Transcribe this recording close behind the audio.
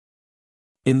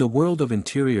In the world of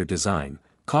interior design,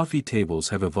 coffee tables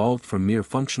have evolved from mere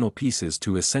functional pieces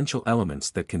to essential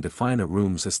elements that can define a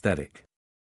room's aesthetic.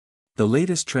 The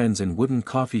latest trends in wooden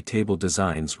coffee table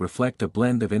designs reflect a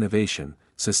blend of innovation,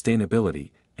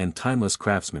 sustainability, and timeless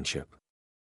craftsmanship.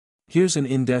 Here's an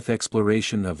in-depth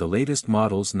exploration of the latest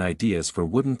models and ideas for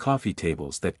wooden coffee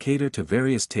tables that cater to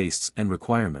various tastes and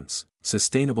requirements.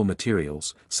 Sustainable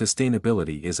materials.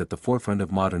 Sustainability is at the forefront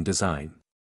of modern design.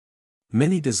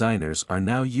 Many designers are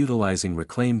now utilizing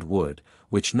reclaimed wood,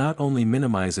 which not only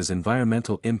minimizes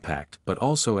environmental impact but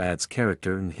also adds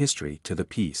character and history to the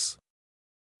piece.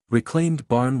 Reclaimed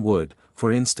barn wood,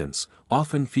 for instance,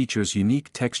 often features unique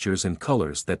textures and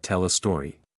colors that tell a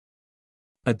story.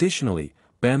 Additionally,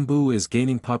 bamboo is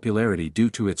gaining popularity due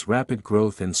to its rapid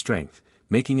growth and strength,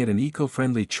 making it an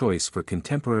eco-friendly choice for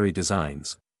contemporary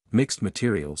designs. Mixed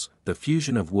materials. The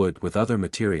fusion of wood with other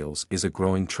materials is a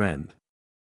growing trend.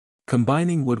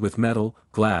 Combining wood with metal,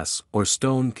 glass, or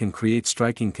stone can create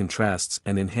striking contrasts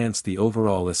and enhance the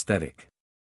overall aesthetic.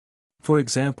 For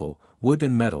example, wood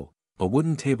and metal. A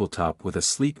wooden tabletop with a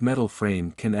sleek metal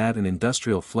frame can add an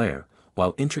industrial flair,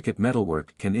 while intricate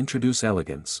metalwork can introduce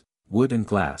elegance. Wood and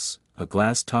glass. A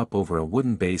glass top over a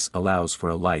wooden base allows for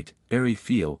a light, airy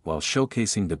feel while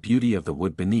showcasing the beauty of the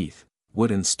wood beneath.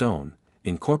 Wood and stone.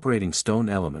 Incorporating stone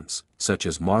elements, such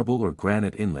as marble or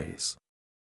granite inlays,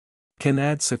 can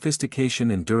add sophistication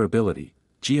and durability.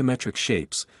 Geometric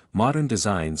shapes. Modern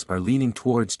designs are leaning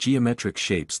towards geometric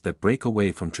shapes that break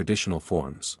away from traditional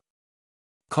forms.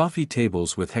 Coffee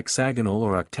tables with hexagonal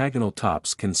or octagonal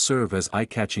tops can serve as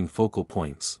eye-catching focal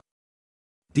points.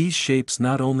 These shapes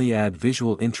not only add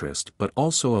visual interest but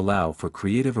also allow for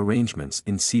creative arrangements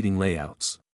in seating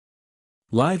layouts.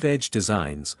 Live edge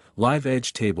designs. Live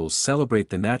edge tables celebrate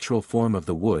the natural form of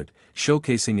the wood,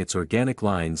 showcasing its organic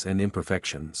lines and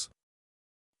imperfections.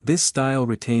 This style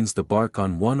retains the bark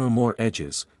on one or more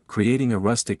edges, creating a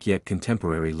rustic yet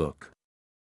contemporary look.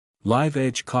 Live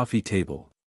edge coffee table.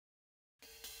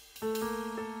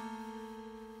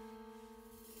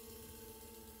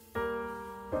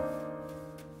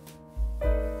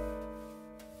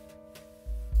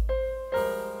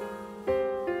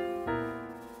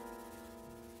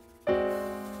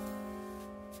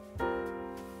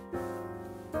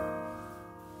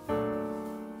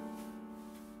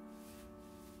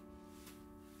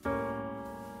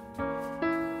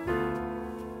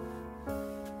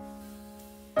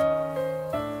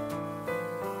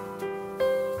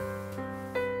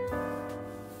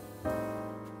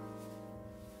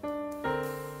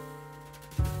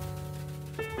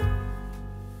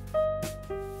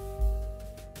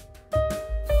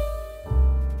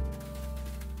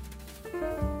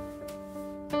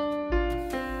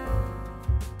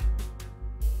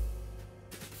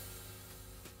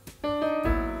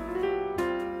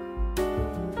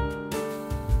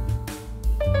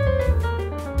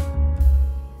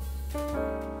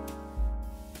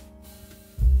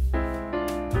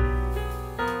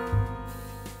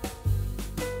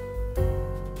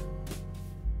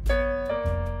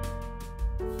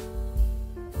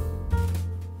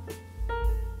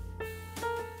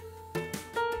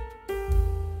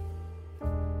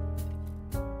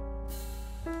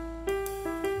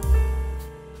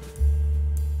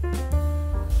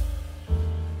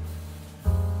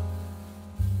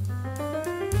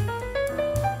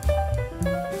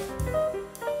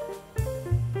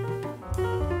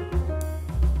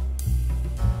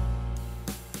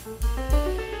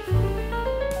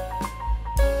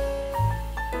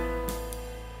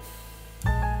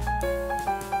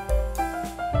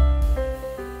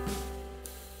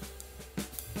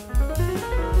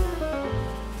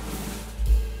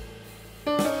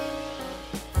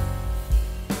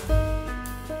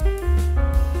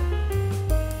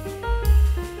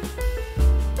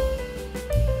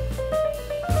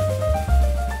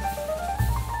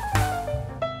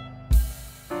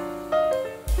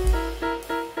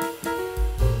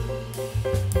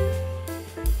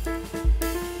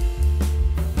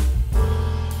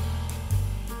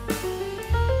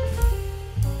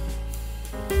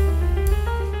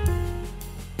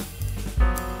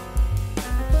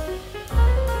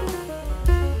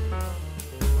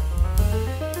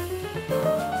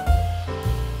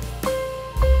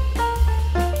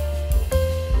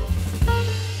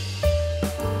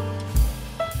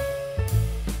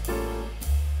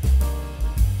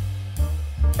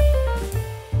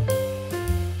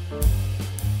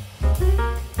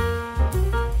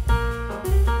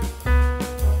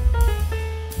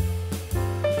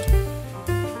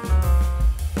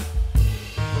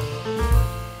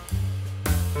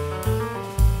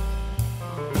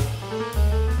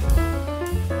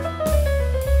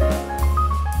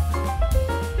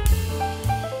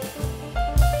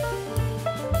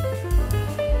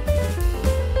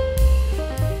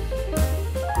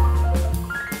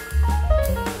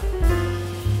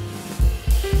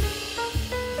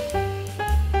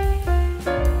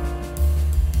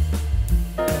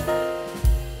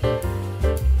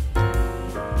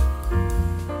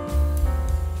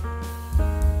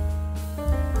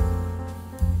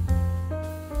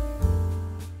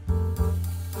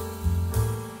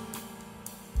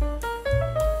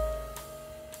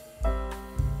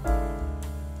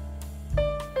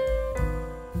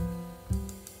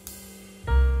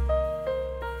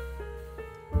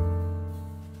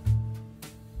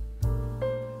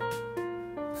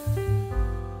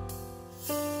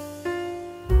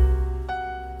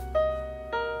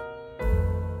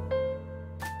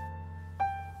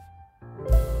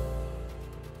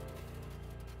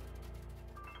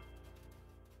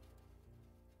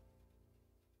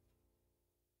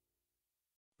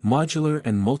 Modular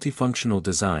and multifunctional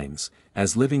designs.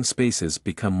 As living spaces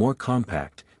become more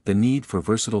compact, the need for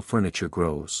versatile furniture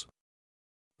grows.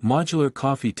 Modular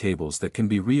coffee tables that can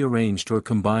be rearranged or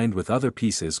combined with other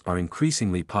pieces are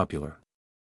increasingly popular.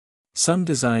 Some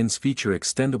designs feature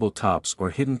extendable tops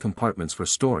or hidden compartments for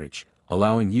storage,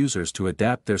 allowing users to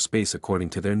adapt their space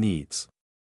according to their needs.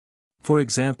 For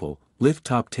example,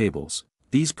 lift-top tables.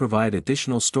 These provide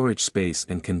additional storage space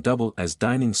and can double as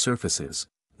dining surfaces.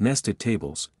 Nested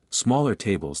tables, smaller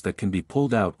tables that can be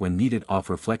pulled out when needed,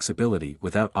 offer flexibility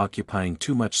without occupying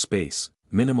too much space.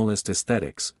 Minimalist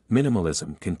aesthetics.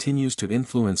 Minimalism continues to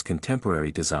influence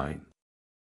contemporary design.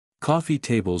 Coffee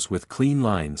tables with clean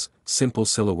lines, simple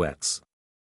silhouettes,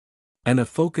 and a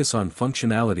focus on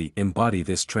functionality embody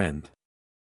this trend.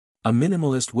 A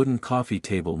minimalist wooden coffee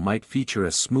table might feature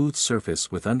a smooth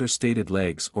surface with understated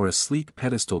legs or a sleek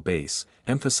pedestal base,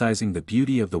 emphasizing the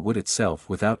beauty of the wood itself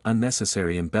without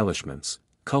unnecessary embellishments.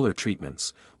 Color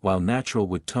treatments. While natural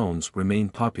wood tones remain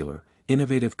popular,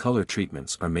 innovative color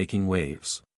treatments are making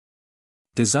waves.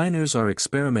 Designers are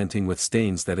experimenting with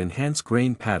stains that enhance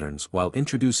grain patterns while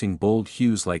introducing bold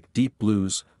hues like deep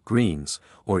blues, greens,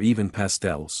 or even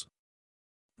pastels.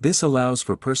 This allows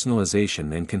for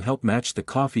personalization and can help match the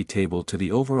coffee table to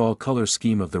the overall color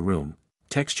scheme of the room.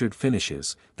 Textured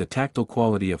finishes. The tactile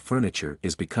quality of furniture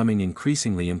is becoming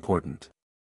increasingly important.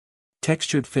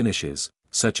 Textured finishes,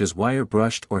 such as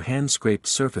wire-brushed or hand-scraped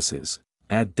surfaces,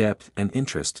 add depth and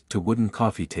interest to wooden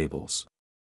coffee tables.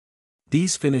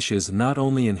 These finishes not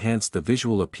only enhance the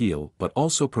visual appeal but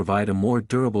also provide a more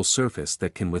durable surface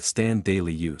that can withstand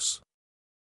daily use.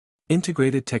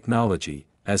 Integrated technology.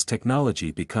 As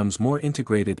technology becomes more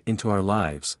integrated into our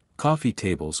lives, coffee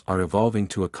tables are evolving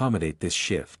to accommodate this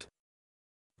shift.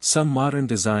 Some modern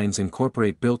designs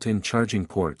incorporate built-in charging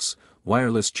ports,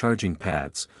 wireless charging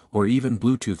pads, or even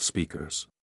Bluetooth speakers.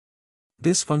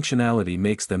 This functionality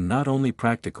makes them not only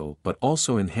practical but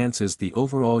also enhances the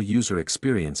overall user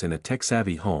experience in a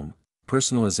tech-savvy home.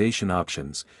 Personalization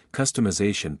options.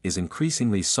 Customization is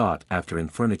increasingly sought after in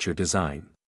furniture design.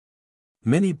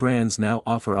 Many brands now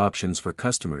offer options for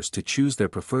customers to choose their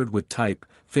preferred wood type,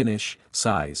 finish,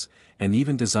 size, and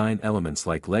even design elements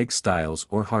like leg styles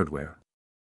or hardware.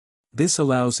 This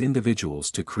allows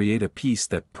individuals to create a piece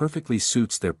that perfectly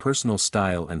suits their personal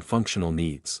style and functional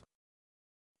needs.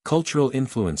 Cultural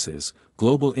influences.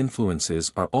 Global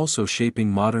influences are also shaping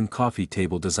modern coffee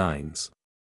table designs.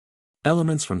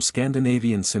 Elements from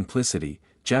Scandinavian simplicity,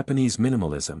 Japanese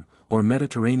minimalism, or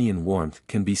Mediterranean warmth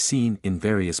can be seen in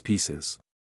various pieces.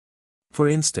 For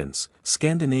instance,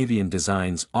 Scandinavian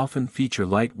designs often feature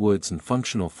light woods and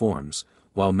functional forms,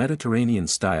 while Mediterranean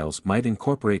styles might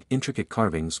incorporate intricate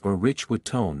carvings or rich wood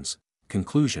tones.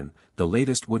 Conclusion. The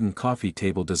latest wooden coffee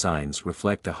table designs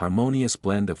reflect a harmonious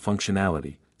blend of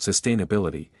functionality,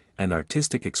 sustainability, and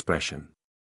artistic expression.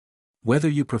 Whether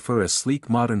you prefer a sleek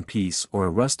modern piece or a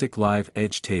rustic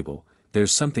live-edge table,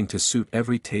 there's something to suit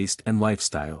every taste and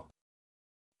lifestyle.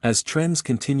 As trends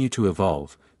continue to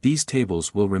evolve, these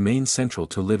tables will remain central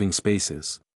to living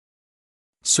spaces,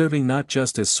 serving not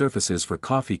just as surfaces for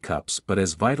coffee cups but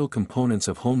as vital components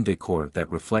of home decor that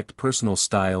reflect personal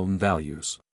style and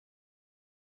values.